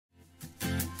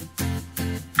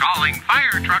Calling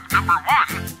Firetruck number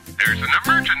 1. There's an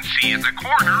emergency at the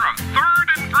corner of 3rd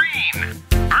and Green.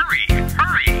 Hurry,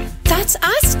 hurry. That's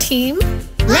us, team.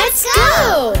 Let's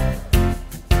go!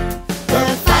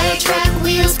 The Firetruck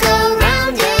wheels go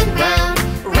round and round,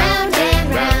 round and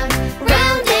round,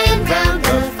 round and round.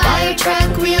 The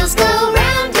Firetruck wheels go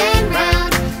round and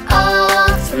round,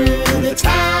 all through the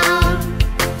town.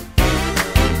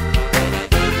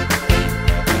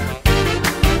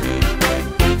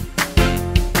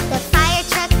 The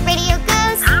Firetruck radio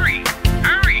goes, Hurry,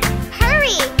 hurry,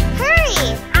 hurry,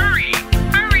 hurry. hurry,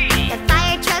 hurry. The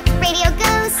Firetruck radio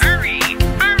goes, Hurry,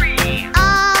 hurry.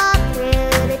 all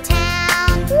through the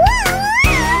town.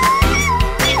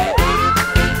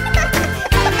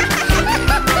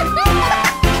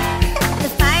 The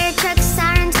Firetruck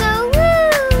sirens go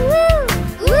woo, woo,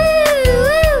 woo,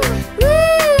 woo, woo,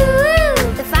 woo.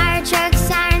 The Firetruck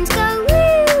sirens go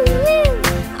woo, woo,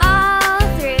 all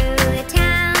through the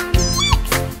town.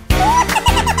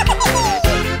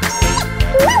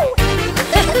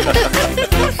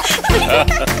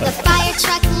 The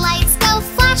Firetruck lights go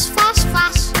flash, flash,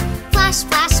 flash, flash,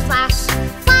 flash, flash,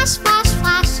 flash, flash,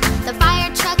 flash. The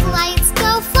Firetruck lights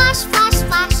go flash, flash,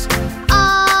 flash,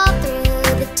 all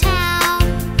through the town.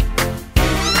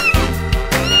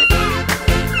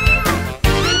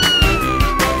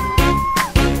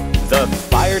 The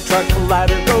Firetruck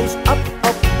ladder goes up,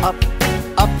 up, up,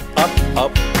 up, up,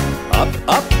 up, up,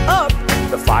 up, up.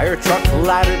 The Firetruck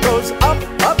ladder goes up,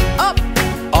 up, up,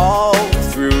 all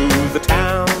through the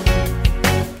town.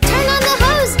 Turn on the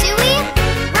hose, Dewey.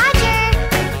 Roger.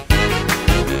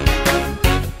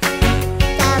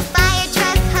 The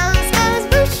Firetruck hose goes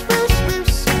whoosh, whoosh,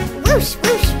 whoosh, whoosh,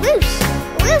 whoosh,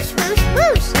 whoosh, whoosh, whoosh,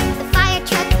 whoosh. The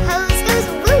Firetruck hose goes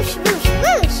whoosh, whoosh,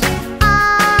 whoosh,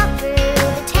 all through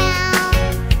the town.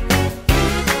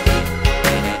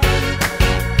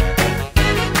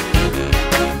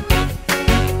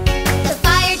 The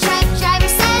Firetruck driver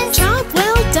says, Job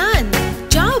well done.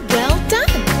 Job well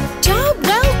done. Job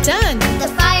well done. the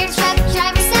Firetruck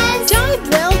driver says, Job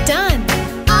well done.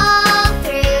 all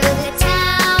through the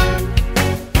town.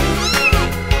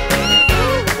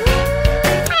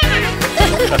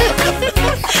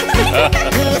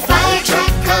 The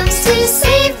Firetruck comes to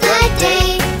save the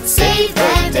day, save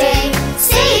the day,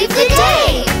 save the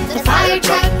day. The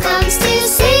Firetruck comes to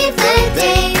save the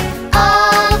day,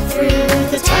 all through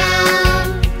the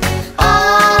town,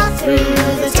 all through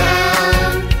the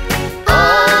town,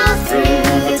 all through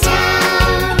the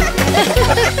town.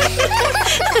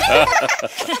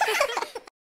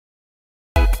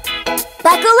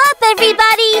 Buckle up,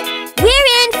 everybody! We're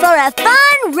in for a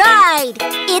fun ride!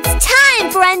 It's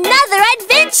time for another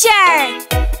adventure!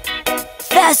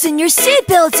 Fasten your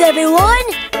seatbelts, everyone,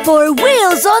 for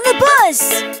Wheels on the Bus!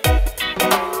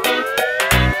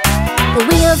 The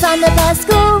wheels on the bus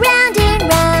go round and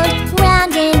round,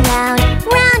 round and round,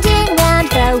 round and round.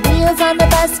 The wheels on the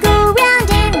bus go round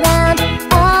and round,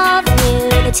 all through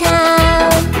the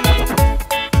town.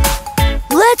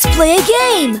 Let's play a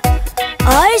game!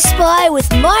 I spy with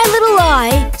my little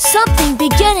eye something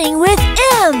beginning with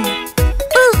M.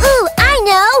 Ooh, ooh, I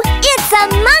know! It's a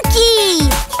monkey!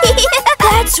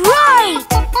 That's right!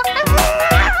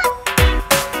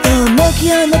 The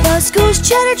monkey on the bus goes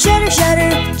chatter, chatter,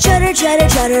 chatter, chatter, chatter,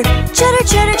 chatter, chatter,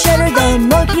 chatter, chatter. The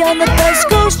monkey on the bus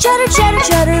goes chatter, chatter,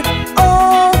 chatter,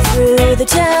 all through the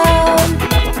town.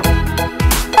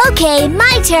 Okay,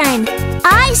 my turn.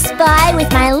 I spy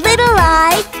with my little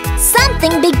eye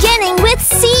something beginning with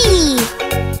C.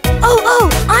 Oh,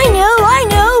 I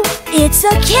know! It's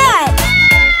a cat!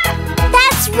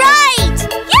 That's right!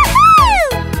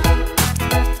 Yoo-hoo!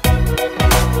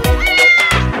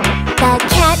 The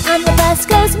cat on the bus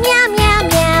goes meow, meow,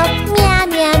 meow, meow,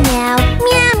 meow, meow,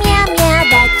 meow, meow, meow.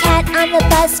 The cat on the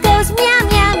bus goes meow,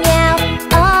 meow, meow,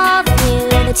 all through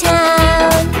the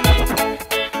town.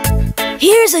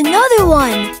 Here's another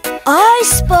one. I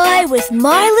spy with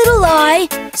my little eye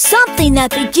something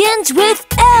that begins with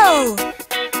L.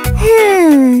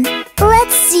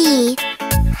 Let's see.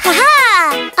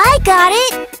 Ha-ha! I got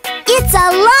it! It's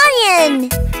a lion!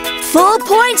 Full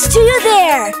points to you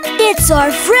there. It's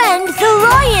our friend the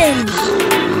lion.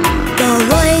 The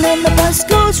lion on the bus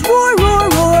goes roar, roar,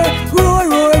 roar, roar,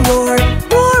 roar, roar,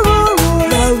 roar, roar, roar.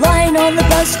 The lion on the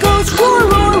bus goes roar,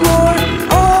 roar, roar,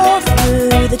 all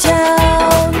through the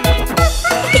town.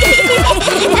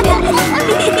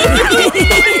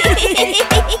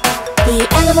 The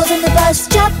animals in the bus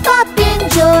jump up in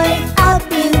joy, up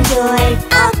in joy,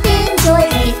 up in joy.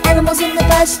 The animals in the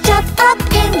bus jump up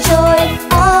in joy,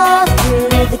 all through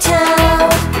the town.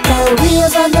 The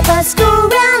wheels on the bus go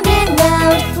round and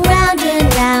round, round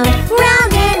and round,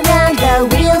 round and round. The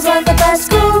wheels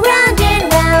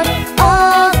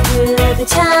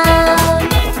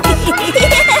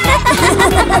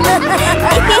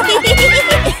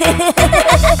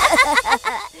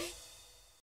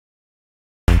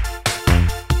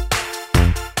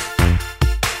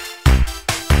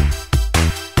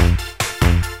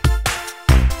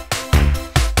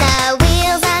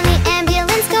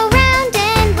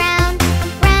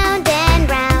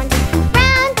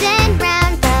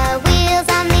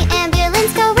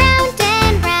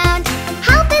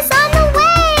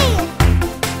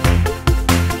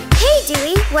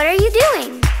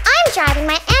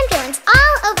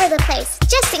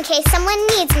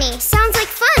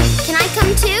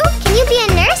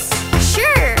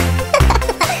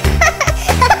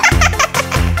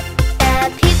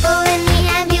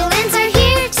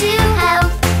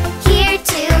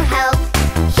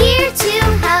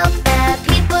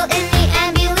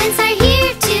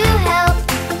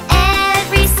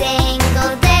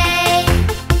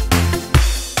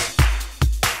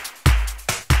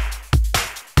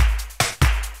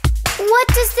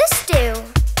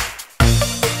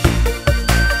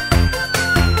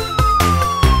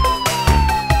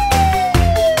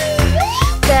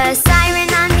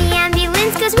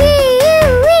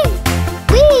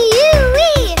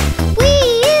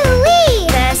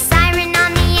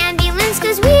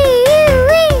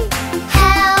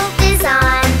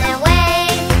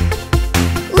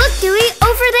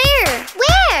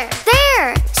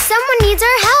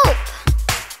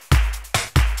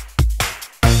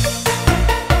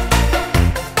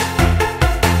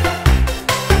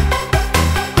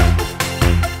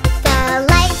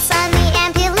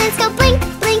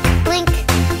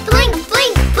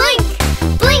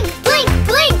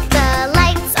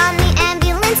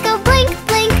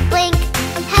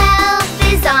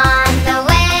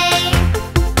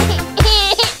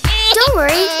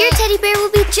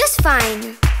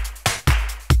fine.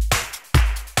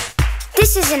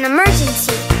 This is an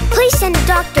emergency. Please send a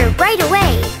doctor right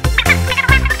away.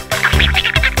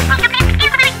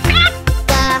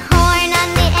 The horn on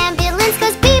the ambulance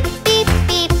goes beep, beep,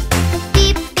 beep.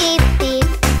 Beep, beep, beep.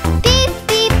 Beep,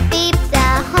 beep, beep. The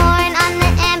horn on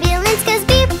the ambulance goes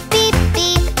beep, beep,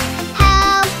 beep.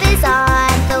 Help is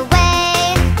on the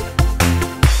way.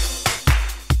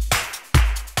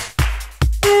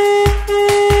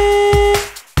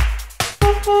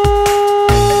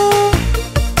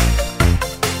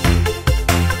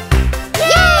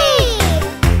 Yay!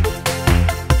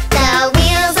 The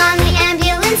wheels on the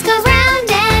ambulance go round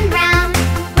and round,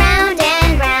 round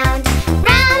and round,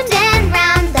 round and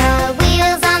round. The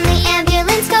wheels on the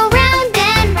ambulance go round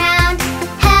and round.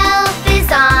 Help is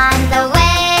on the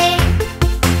way.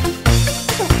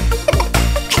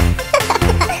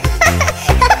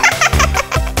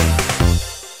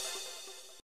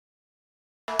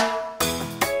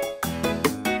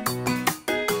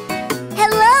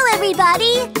 Hello,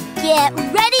 everybody! Get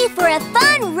ready for a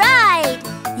fun ride!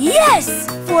 Yes!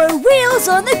 For wheels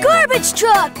on the garbage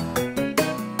truck!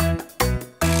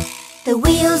 The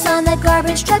wheels on the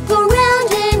garbage truck go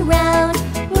round and round,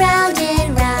 round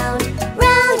and round,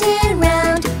 round and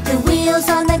round. The wheels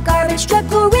on the garbage truck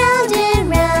go round and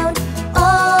round,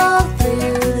 all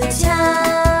through the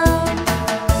town.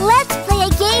 Let's play a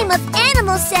game of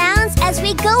animal sounds as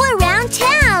we go around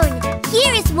town.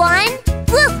 Here is one.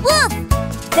 Woof, woof.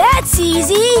 That's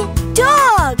easy.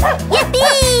 Dog.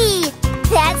 Yippee!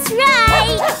 That's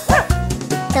right.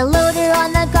 The loader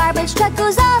on the garbage truck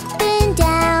goes up and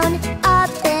down, up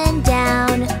and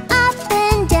down, up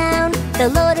and down. The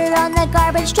loader on the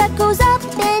garbage truck goes up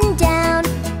and down,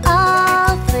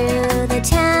 all through the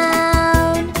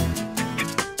town.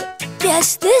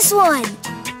 Guess this one.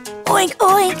 Oink,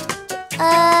 oink.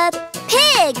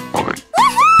 Pig.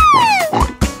 Woohoo!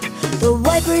 The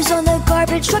wipers on the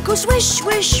garbage truck go swish,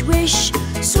 swish, swish.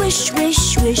 Swish, swish,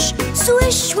 swish.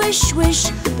 Swish, swish, swish.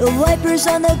 The wipers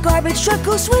on the garbage truck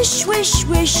go swish, swish,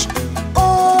 swish.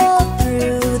 All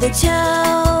through the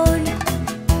town.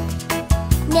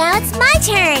 Now it's my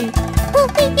turn.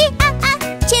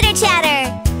 Chitter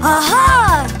chatter.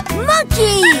 Aha!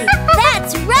 Monkey!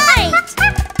 That's right!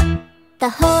 The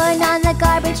horn on the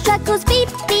garbage truck goes beep,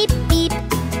 beep, beep.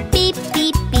 Beep,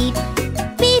 beep, beep.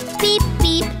 Beep, beep,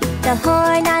 beep. The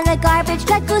horn on the garbage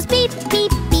truck goes beep,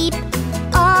 beep, beep.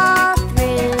 All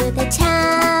through the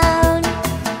town.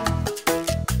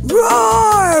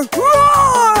 Roar!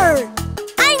 Roar!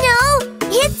 I know!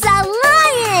 It's a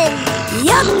lion!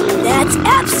 Yup! That's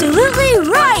absolutely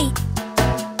right!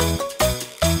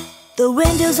 The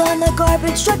windows on the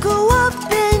garbage truck go up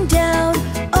and down,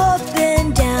 up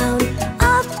and down,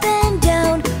 up and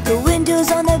down. The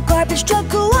windows on the garbage truck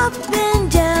go up and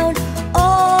down,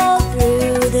 all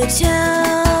through the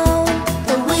town.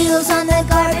 The wheels on the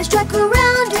garbage truck go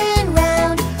round and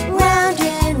round, round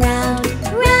and round,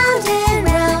 round and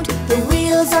round. The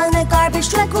wheels on the garbage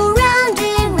truck go round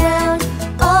and round,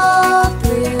 all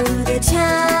through the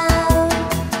town.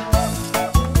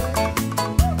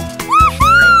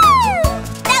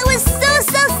 Woohoo! That was so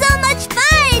much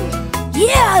fun!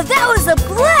 Yeah, that was a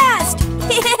blast!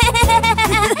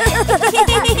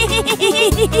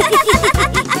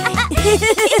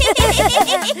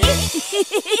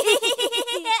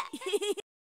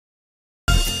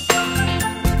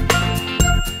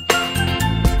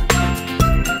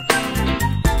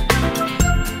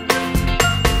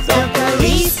 The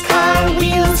police car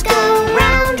wheels go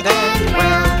round and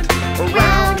round,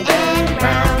 round and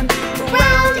round,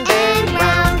 round and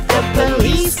round. The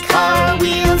police car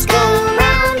wheels go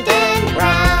round and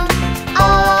round,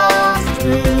 all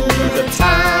through the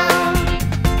town.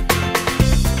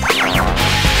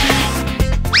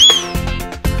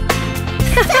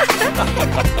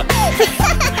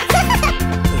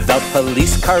 The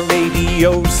police car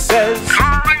radio says,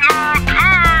 Calling all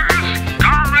cars!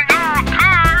 Calling all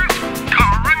cars!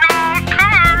 Calling all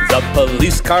cars! the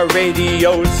police car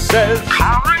radio says,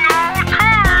 Calling all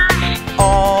cars!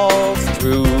 all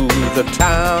through the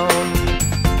town.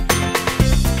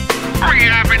 We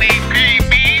have an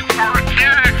APB for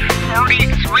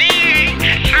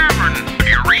 4387. Do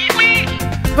you read me?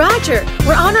 Roger,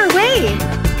 we're on our way.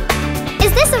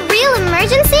 Is this a real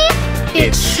emergency?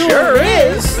 It sure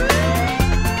is.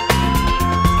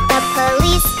 The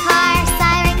police car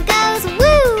siren goes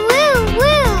woo, woo,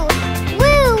 woo.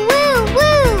 Woo, woo,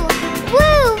 woo.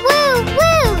 Woo, woo,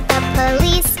 woo. The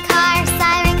police car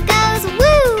siren goes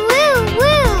woo, woo,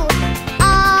 woo.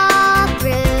 All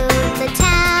through the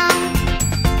town.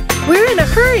 We're in a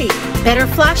hurry. Better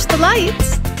flash the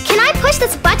lights. Can I push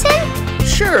this button?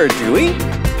 Sure, Dewey.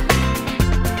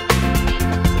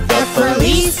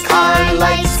 police car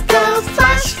lights go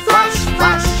flash, flash,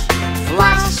 flash.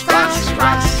 Flash, flash,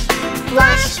 flash.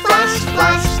 Flash, flash,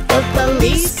 flash. The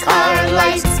police car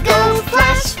lights go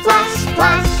flash, flash,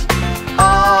 flash.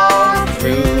 All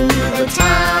through the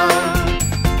town.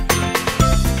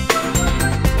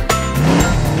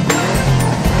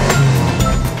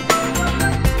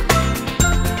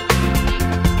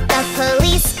 The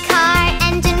police car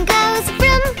engine goes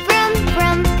vroom, vroom,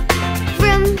 vroom.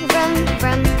 Vroom, vroom,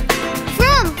 vroom.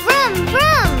 Vroom, vroom,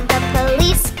 vroom. The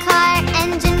police car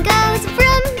engine goes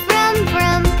vroom, vroom,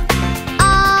 vroom.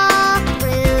 All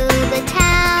through the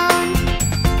town.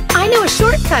 I know a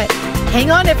shortcut. Hang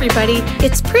on, everybody.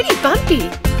 It's pretty bumpy.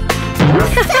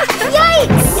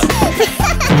 Yikes!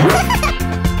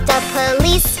 The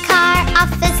police car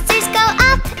officers go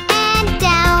up and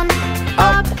down.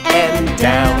 Up and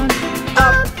down,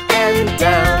 up and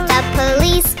down. The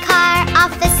police car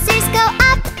officers go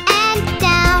up and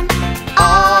down.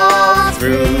 All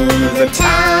Through the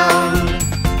town.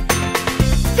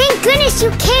 Thank goodness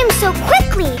you came so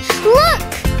quickly.